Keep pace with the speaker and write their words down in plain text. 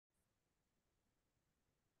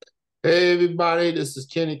Hey everybody, this is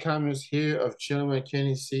Kenny Cummings here of Chilling with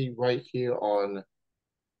Kenny C right here on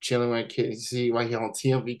Chilling with Kenny C right here on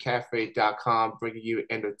TMVCafe.com, bringing you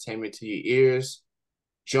entertainment to your ears.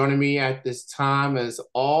 Joining me at this time is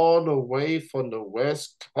all the way from the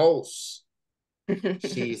West Coast.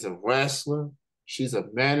 She's a wrestler, she's a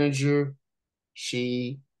manager,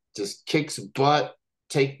 she just kicks butt,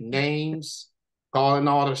 take names, calling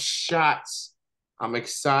all the shots. I'm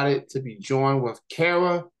excited to be joined with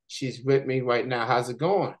Kara. She's with me right now. How's it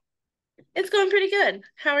going? It's going pretty good.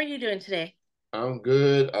 How are you doing today? I'm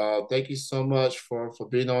good. Thank you so much for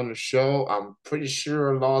being on the show. I'm pretty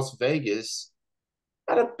sure Las Vegas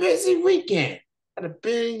had a busy weekend. Had a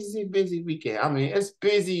busy weekend. I mean, it's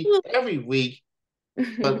busy Well, every week,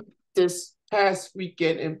 but this past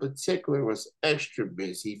weekend in particular was extra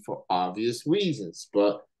busy for obvious reasons.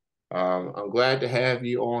 But I'm glad to have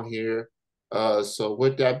you on here. So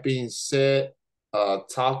with that being said,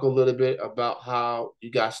 talk a little bit about how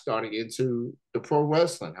you got started into the pro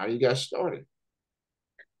wrestling. How you got started?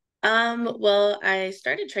 well, I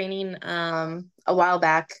started training a while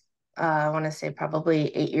back. I want to say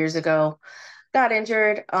probably 8 years ago. Got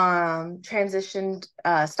injured, transitioned,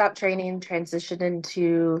 stopped training, transitioned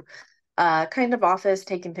into kind of office,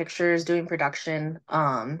 taking pictures, doing production,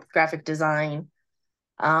 graphic design.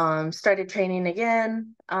 Started training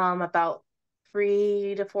again about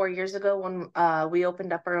 3 to 4 years ago when we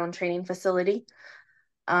opened up our own training facility.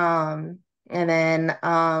 And then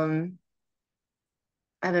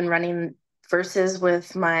I've been running verses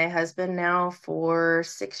with my husband now for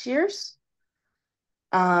 6 years.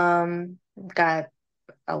 Got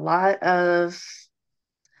a lot of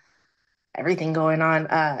everything going on.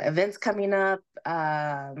 Events coming up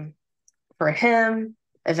for him,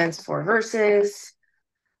 events for verses.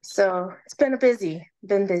 So it's been busy.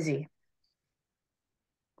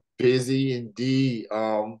 Busy indeed.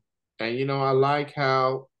 And I like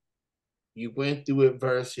how you went through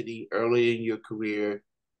adversity early in your career.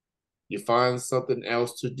 You find something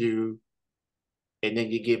else to do, and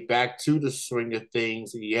then you get back to the swing of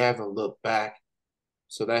things, and you haven't looked back.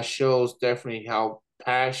 So that shows definitely how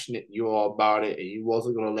passionate you are about it, and you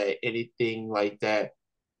wasn't gonna let anything like that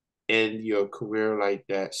end your career like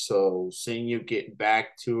that. So seeing you get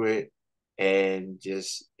back to it, and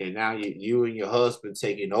now you and your husband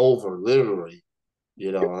taking over literally.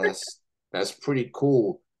 That's pretty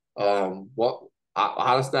cool. What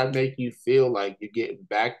how does that make you feel like you're getting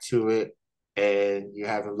back to it and you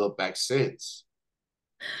haven't looked back since?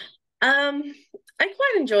 Um, I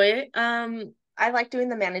quite enjoy it. I like doing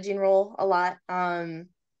the managing role a lot.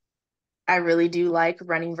 I really do like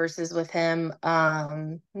running verses with him.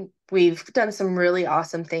 We've done some really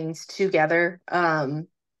awesome things together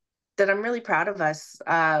that I'm really proud of us.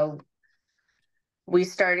 We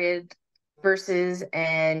started verses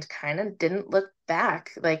and kind of didn't look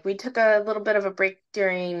back. Like we took a little bit of a break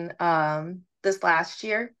during this last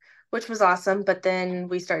year, which was awesome. But then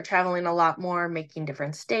we started traveling a lot more, making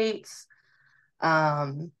different states,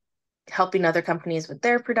 um, helping other companies with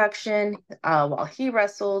their production while he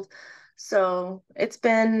wrestled. So it's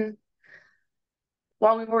been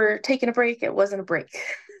while we were taking a break, it wasn't a break.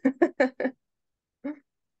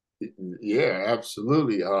 Yeah,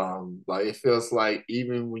 absolutely. Like it feels like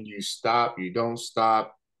even when you stop, you don't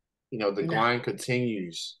stop. The No. grind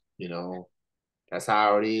continues. That's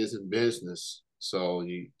how it is in business. So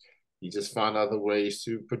you just find other ways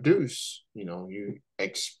to produce. You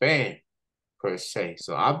expand per se.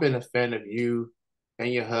 So I've been a fan of you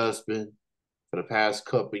and your husband for the past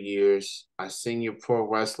couple of years. I've seen your pro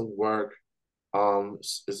wrestling work.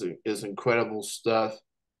 It's incredible stuff.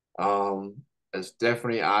 Um, I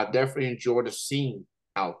definitely enjoy the scene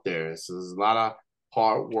out there. So there's a lot of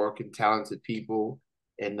hard work and talented people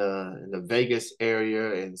in the Vegas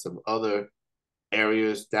area and some other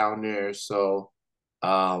areas down there. So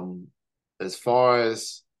um as far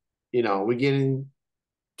as we're getting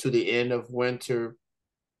to the end of winter,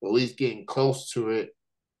 or at least getting close to it.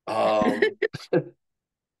 Um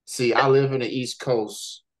See, I live in the East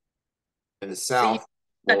Coast in the So you South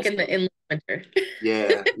stuck in mostly. the inland winter.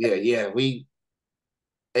 Yeah.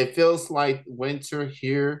 It feels like winter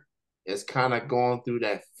here is kind of going through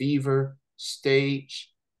that fever stage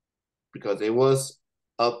because it was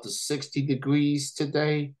up to 60 degrees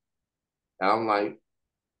today. And I'm like,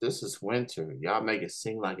 this is winter. Y'all make it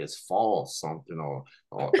seem like it's fall or something, or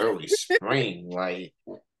early spring. Like,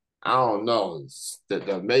 I don't know.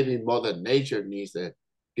 Maybe Mother Nature needs to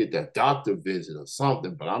get that doctor visit or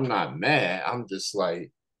something, but I'm not mad. I'm just waiting.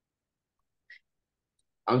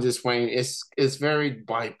 It's very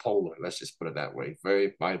bipolar. Let's just put it that way.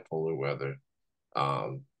 Very bipolar weather.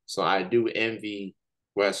 So I do envy.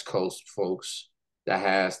 West Coast folks that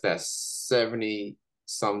has that 70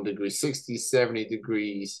 some degrees, 60, 70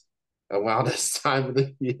 degrees around this time of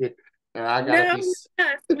the year. And I gotta No, be,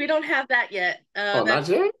 yes, we don't have that yet. oh, not That's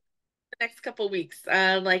yet? the next couple weeks.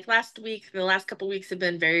 Like last week, the last couple weeks have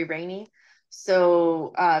been very rainy.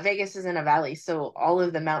 So Vegas is in a valley, so all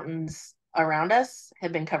of the mountains around us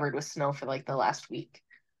have been covered with snow for like the last week.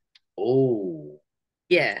 Oh,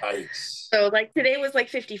 Yeah. yikes. So like today was like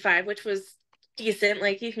 55, which was decent.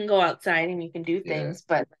 Like you can go outside and you can do Yeah. things,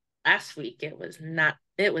 but last week it was not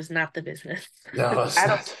the business. No, it's I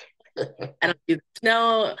don't not. I don't do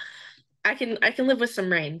snow. I can live with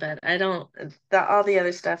some rain, but I don't all the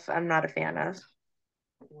other stuff I'm not a fan of.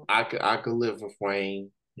 I could live with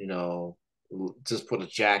rain, just put a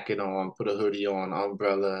jacket on, put a hoodie on,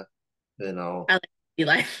 umbrella, you know. I like city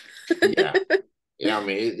life. Yeah. Yeah, I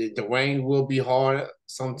mean, the rain will be hard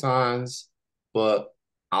sometimes, but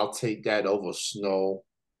I'll take that over snow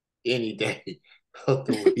any day of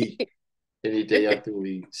the week, any day of the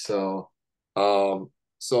week. Um,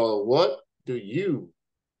 so what do you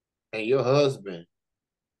and your husband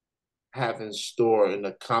have in store in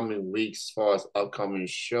the coming weeks as far as upcoming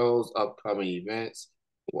shows, upcoming events?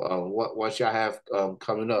 What y'all have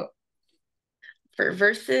coming up? For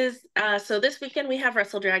versus, so this weekend we have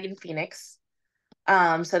Wrestle Dragon Phoenix.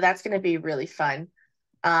 So that's going to be really fun.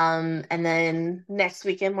 And then next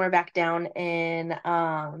weekend we're back down in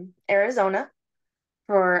Arizona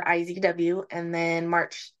for IZW, and then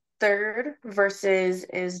March 3rd versus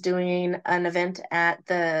is doing an event at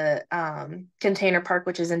the Container Park,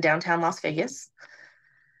 which is in downtown Las Vegas.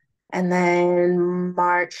 And then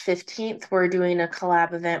March 15th, we're doing a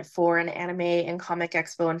collab event for an anime and comic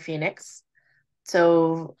expo in Phoenix.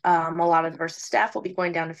 So a lot of the Versus staff will be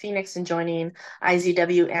going down to Phoenix and joining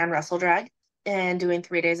IZW and Wrestle Drag and doing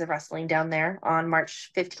 3 days of wrestling down there on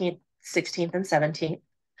March 15th, 16th, and 17th.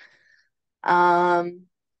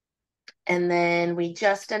 And then we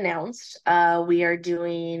just announced we are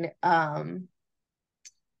doing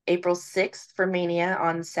April 6th for Mania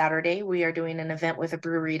on Saturday. We are doing an event with a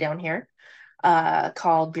brewery down here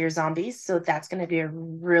called Beer Zombies. So that's going to be a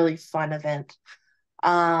really fun event.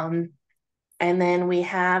 And then we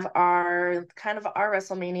have our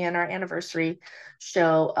WrestleMania and our anniversary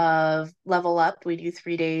show of Level Up. We do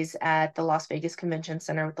 3 days at the Las Vegas Convention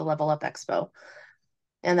Center with the Level Up Expo.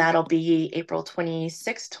 And that'll be April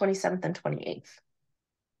 26th, 27th, and 28th.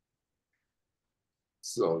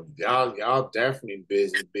 So y'all definitely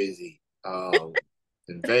busy. In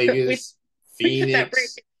we, Vegas, we took that break.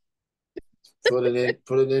 Phoenix,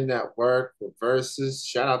 put it in that work for Versus.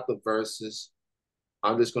 Shout out to Versus.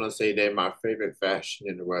 I'm just gonna say they're my favorite fashion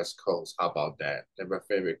in the West Coast. How about that? They're my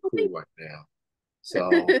favorite crew right now.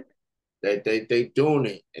 So they doing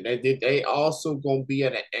it, and they also gonna be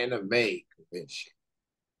at an anime convention.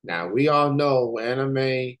 Now we all know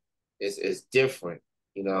anime is different,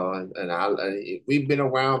 and we've been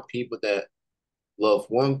around people that love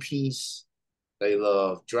One Piece, they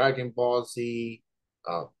love Dragon Ball Z.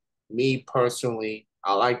 Uh, Me personally,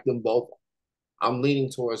 I like them both. I'm leaning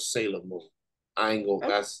towards Sailor Moon. I ain't gonna. Oh,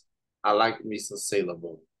 That's I like me some Sailor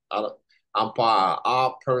Moon. I, I'm probably an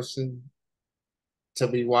odd person to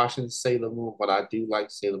be watching Sailor Moon, but I do like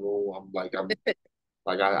Sailor Moon.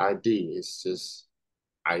 I do. It's just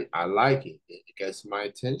I like it. It gets my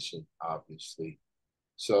attention, obviously.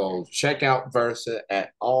 So check out Versa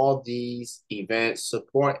at all these events.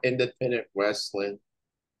 Support independent wrestling.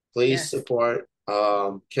 Please yes. support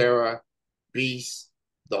Kara, Beast,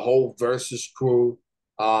 the whole Versus crew.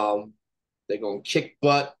 Um, they're gonna kick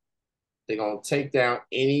butt. They're gonna take down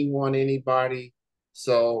anyone, anybody.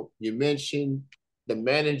 So you mentioned the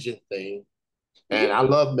manager thing, and Mhm. I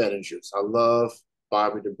love managers. I love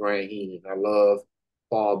Bobby the Brain Heenan. I love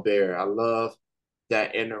Paul Bear. I love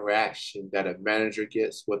that interaction that a manager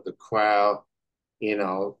gets with the crowd.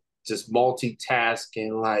 Just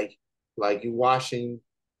multitasking, like you watching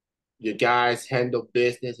your guys handle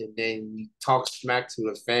business, and then you talk smack to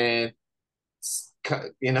a fan.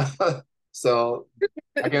 You know. So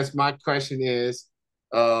I guess my question is,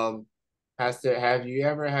 um, have you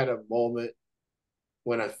ever had a moment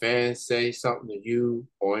when a fan say something to you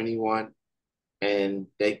or anyone and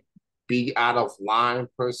they be out of line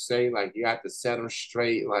per se, like you have to set them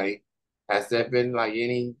straight? Like, has there been like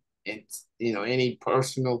any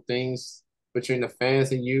personal things between the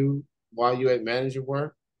fans and you while you at manager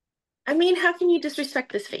work? I mean, how can you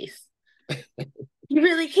disrespect this face? You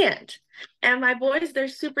really can't. And my boys, they're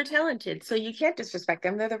super talented, so you can't disrespect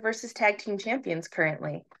them. They're the Versus Tag Team Champions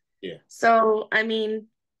currently. Yeah. So, I mean,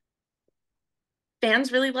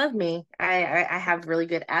 fans really love me. I have really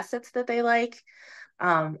good assets that they like.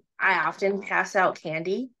 I often pass out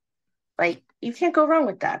candy. Like, you can't go wrong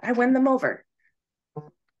with that. I win them over.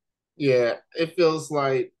 Yeah, it feels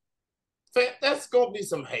like that's gonna be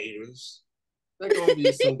some haters. There's gonna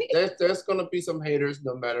be some there's gonna be some haters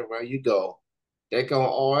no matter where you go. They're gonna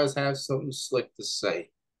always have something slick to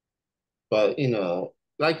say. But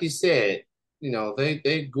like you said,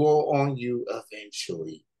 they grow on you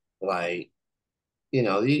eventually. Like,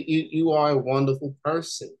 you are a wonderful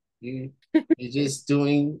person. You're just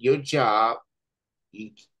doing your job.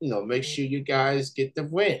 Make sure you guys get the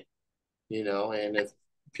win. And if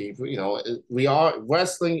people, we are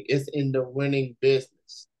wrestling is in the winning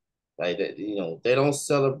business. Like that, they don't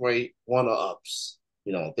celebrate one-ups.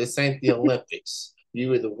 This ain't the Olympics.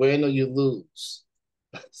 You either win or you lose.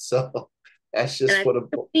 So that's And just I for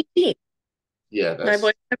think yeah, my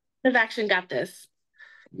boy that's of action got this.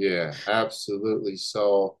 yeah, absolutely.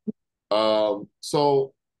 So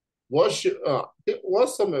what's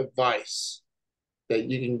some advice that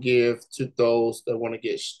you can give to those that want to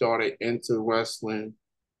get started into wrestling,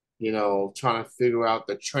 trying to figure out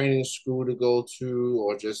the training school to go to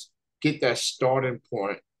or just get that starting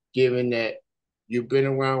point, given that you've been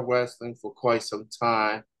around wrestling for quite some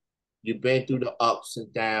time, you've been through the ups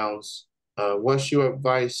and downs. What's your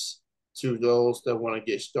advice to those that want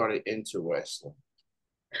to get started into wrestling?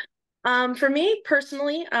 For me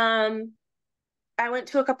personally, I went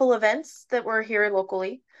to a couple events that were here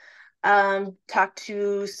locally. Talked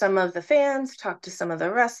to some of the fans, talked to some of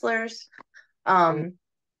the wrestlers. Um,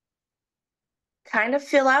 Kind of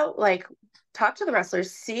fill out like talk to the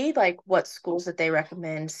wrestlers, see like what schools that they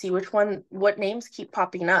recommend, see what names keep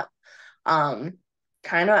popping up. Um,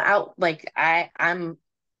 Kind of out like I'm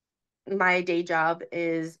my day job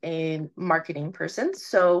is a marketing person,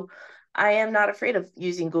 so I am not afraid of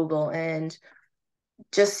using Google and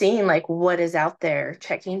just seeing like what is out there,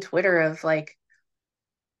 checking Twitter of like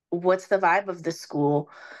what's the vibe of the school.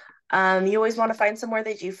 You always want to find somewhere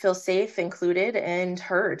that you feel safe, included, and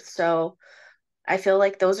heard. So I feel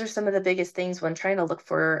like those are some of the biggest things when trying to look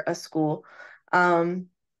for a school. Um,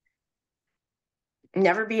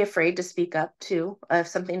 Never be afraid to speak up too. If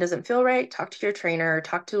something doesn't feel right, talk to your trainer or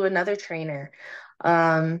talk to another trainer.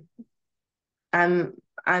 Um, I'm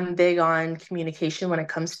I'm big on communication when it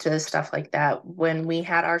comes to stuff like that. When we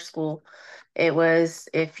had our school, it was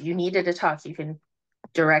if you needed to talk, you can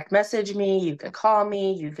direct message me, you can call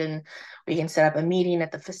me, we can set up a meeting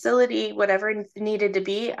at the facility, whatever it needed to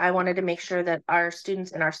be. I wanted to make sure that our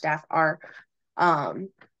students and our staff are um,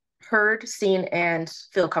 heard, seen, and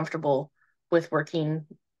feel comfortable with working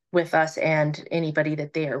with us and anybody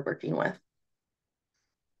that they are working with.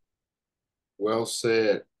 Well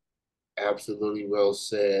said. Absolutely well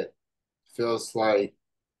said. Feels like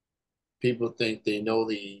people think they know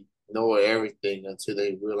everything until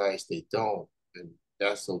they realize they don't, and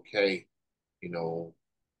that's okay. You know,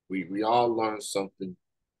 we all learn something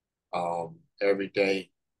every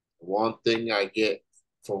day. One thing I get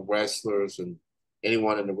from wrestlers and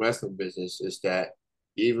anyone in the wrestling business is that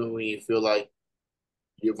even when you feel like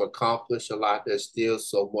you've accomplished a lot, there's still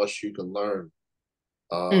so much you can learn.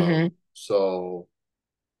 Mm-hmm. So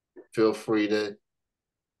feel free to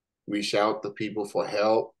reach out to people for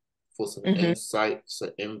help, for some Mm-hmm. insight,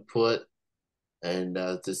 some input, and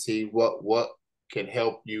to see what can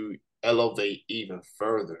help you elevate even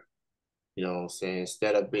further. You know what I'm saying?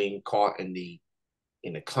 Instead of being caught in the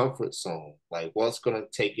comfort zone, like what's gonna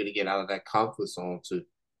take you to get out of that comfort zone to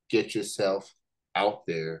get yourself out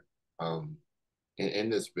there in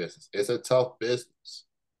this business. It's a tough business.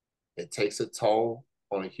 It takes a toll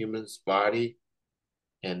on a human's body,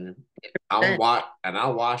 and I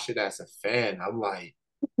watch it as a fan. I'm like,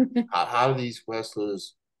 how do these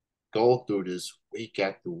wrestlers go through this week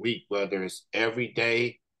after week, whether it's every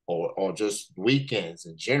day or just weekends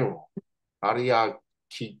in general? How do y'all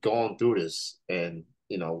keep going through this? And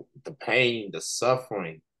the pain, the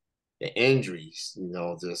suffering, the injuries,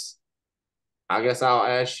 just I guess I'll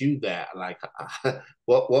ask you that. Like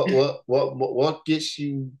what gets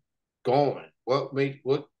you going? What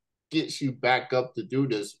gets you back up to do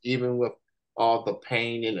this, even with all the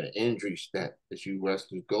pain and the injuries that you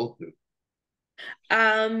wrestlers go through?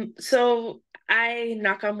 So I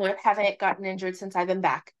knock on wood, haven't gotten injured since I've been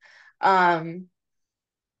back. Um,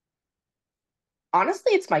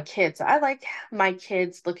 Honestly, it's my kids. I like my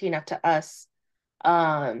kids looking up to us.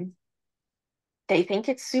 Um, they think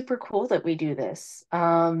it's super cool that we do this.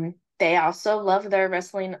 They also love their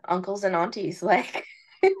wrestling uncles and aunties. Like,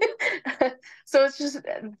 so it's just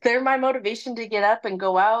they're my motivation to get up and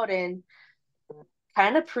go out and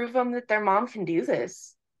kind of prove them that their mom can do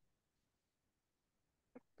this.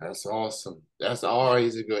 That's awesome. That's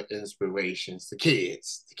always a good inspiration. It's the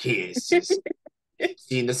kids just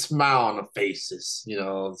seeing the smile on the faces,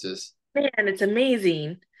 just Man, it's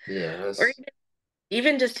amazing. yeah, Or that's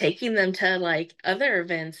even just taking them to like other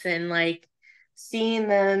events and like seeing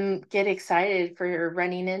them get excited for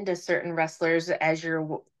running into certain wrestlers as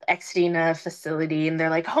you're exiting a facility and they're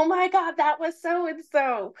like, oh my God, that was so and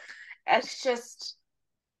so. It's just,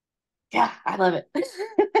 yeah, I love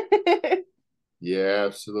it. yeah,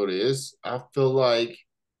 absolutely. I feel like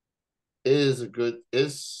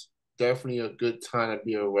it's definitely a good time to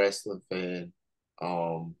be a wrestling fan.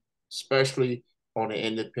 Especially on the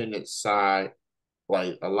independent side,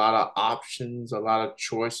 like a lot of options, a lot of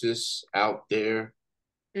choices out there.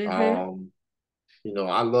 Hmm. Um,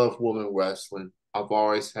 I love women wrestling. I've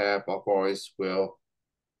always have, I've always will.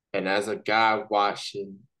 And as a guy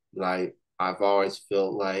watching, like I've always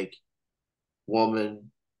felt like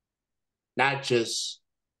women, not just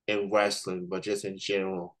in wrestling, but just in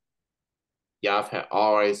general, y'all have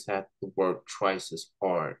always had to work twice as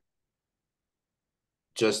hard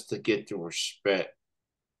just to get the respect.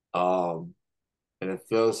 Um, and it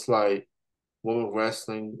feels like women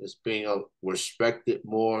wrestling is being respected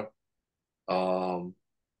more. Um,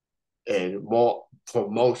 and more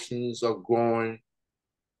promotions are growing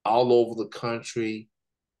all over the country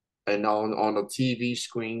and on the TV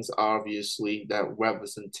screens, obviously, that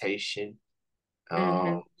representation.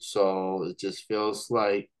 Hmm. So it just feels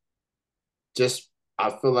like just I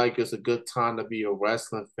feel like it's a good time to be a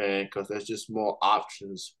wrestling fan because there's just more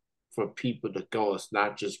options for people to go. It's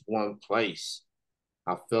not just one place.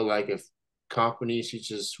 I feel like if companies should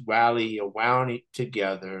just rally around it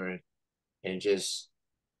together and just,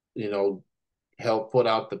 you know, help put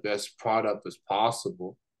out the best product as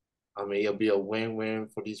possible. I mean, it'll be a win-win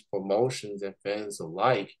for these promotions and fans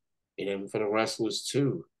alike, and even for the wrestlers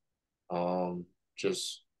too.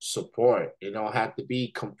 Just support. It don't have to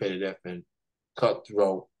be competitive and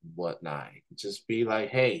cutthroat and whatnot. Just be like,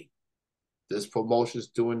 hey, this promotion's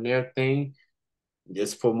doing their thing,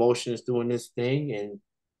 this promotion is doing this thing, and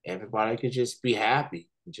everybody could just be happy.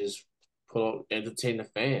 Just entertain the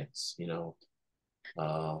fans.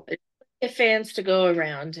 Uh, Get fans to go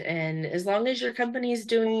around. And as long as your company's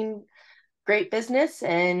doing great business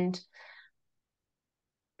and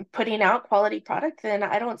putting out quality product, then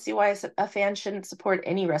I don't see why a fan shouldn't support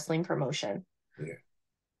any wrestling promotion. yeah.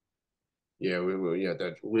 Yeah, we will. Yeah,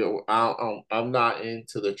 that we. I'm not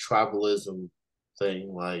into the tribalism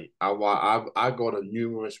thing. Like I go to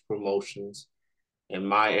numerous promotions in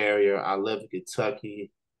my area. I live in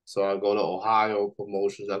Kentucky, so I go to Ohio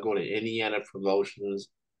promotions. I go to Indiana promotions.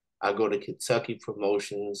 I go to Kentucky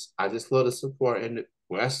promotions. I just love to support in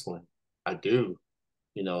wrestling. I do.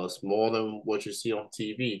 It's more than what you see on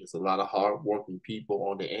TV. There's a lot of hardworking people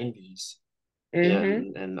on the indies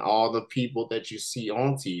Hmm. and all the people that you see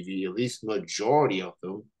on TV, at least majority of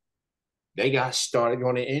them, they got started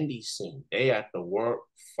on the indie scene. They had to work,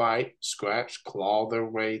 fight, scratch, claw their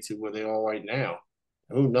way to where they are right now.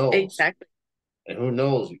 Who knows? Exactly. And who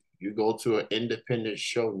knows? You go to an independent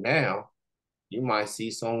show now, you might see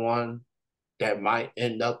someone that might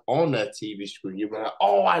end up on that TV screen. You're like,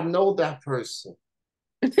 oh, I know that person.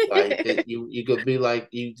 Like that, you could be like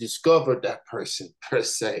you discovered that person per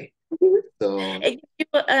se. So It gives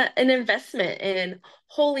you an investment in,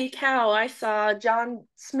 holy cow, I saw John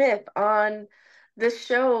Smith on this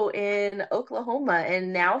show in Oklahoma,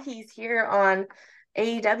 and now he's here on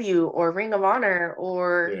AEW or Ring of Honor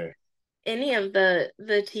or yeah, any of the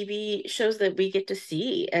TV shows that we get to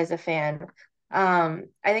see as a fan.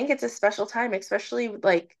 I think it's a special time, especially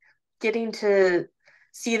like getting to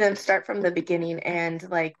see them start from the beginning and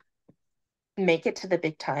like make it to the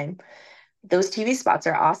big time. Those TV spots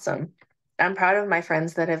are awesome. I'm proud of my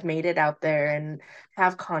friends that have made it out there and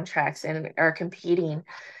have contracts and are competing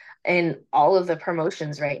in all of the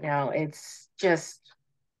promotions right now. It's just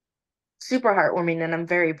super heartwarming and I'm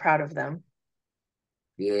very proud of them.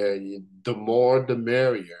 yeah, the more the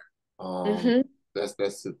merrier. Hmm. There's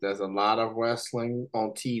a lot of wrestling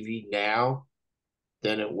on TV now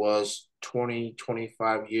than it was 20,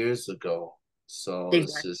 25 years ago. So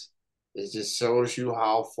Exactly. it just shows you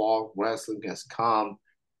how far wrestling has come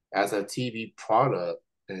as a TV product.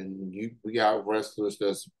 And we got wrestlers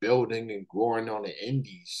that's building and growing on the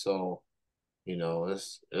indies. So,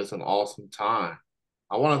 it's an awesome time.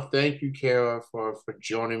 I want to thank you, Kara, for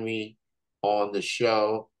joining me on the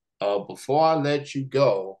show. Before I let you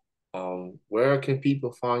go, where can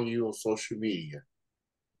people find you on social media?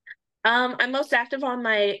 I'm most active on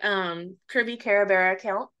my Kirby Carabera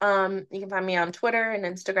account. You can find me on Twitter and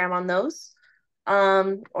Instagram on those.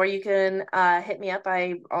 Or you can hit me up.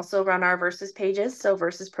 I also run our Versus pages, so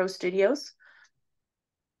Versus Pro Studios.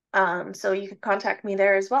 So you can contact me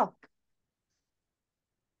there as well.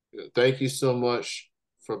 Thank you so much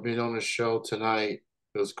for being on the show tonight.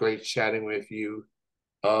 It was great chatting with you.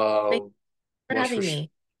 Thanks Um, for much having res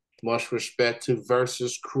me. much respect to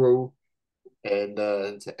Versus crew and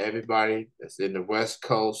to everybody that's in the West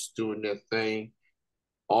Coast doing their thing,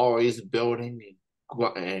 always building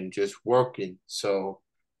and just working. So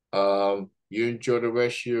you enjoy the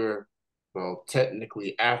rest of your, well,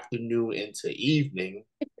 technically afternoon into evening.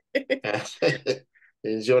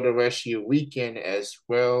 Enjoy the rest of your weekend as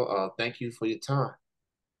well. Thank you for your time.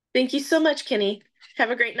 Thank you so much, Kenny.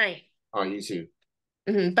 Have a great night. All right, you too.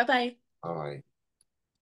 Bye bye. All right.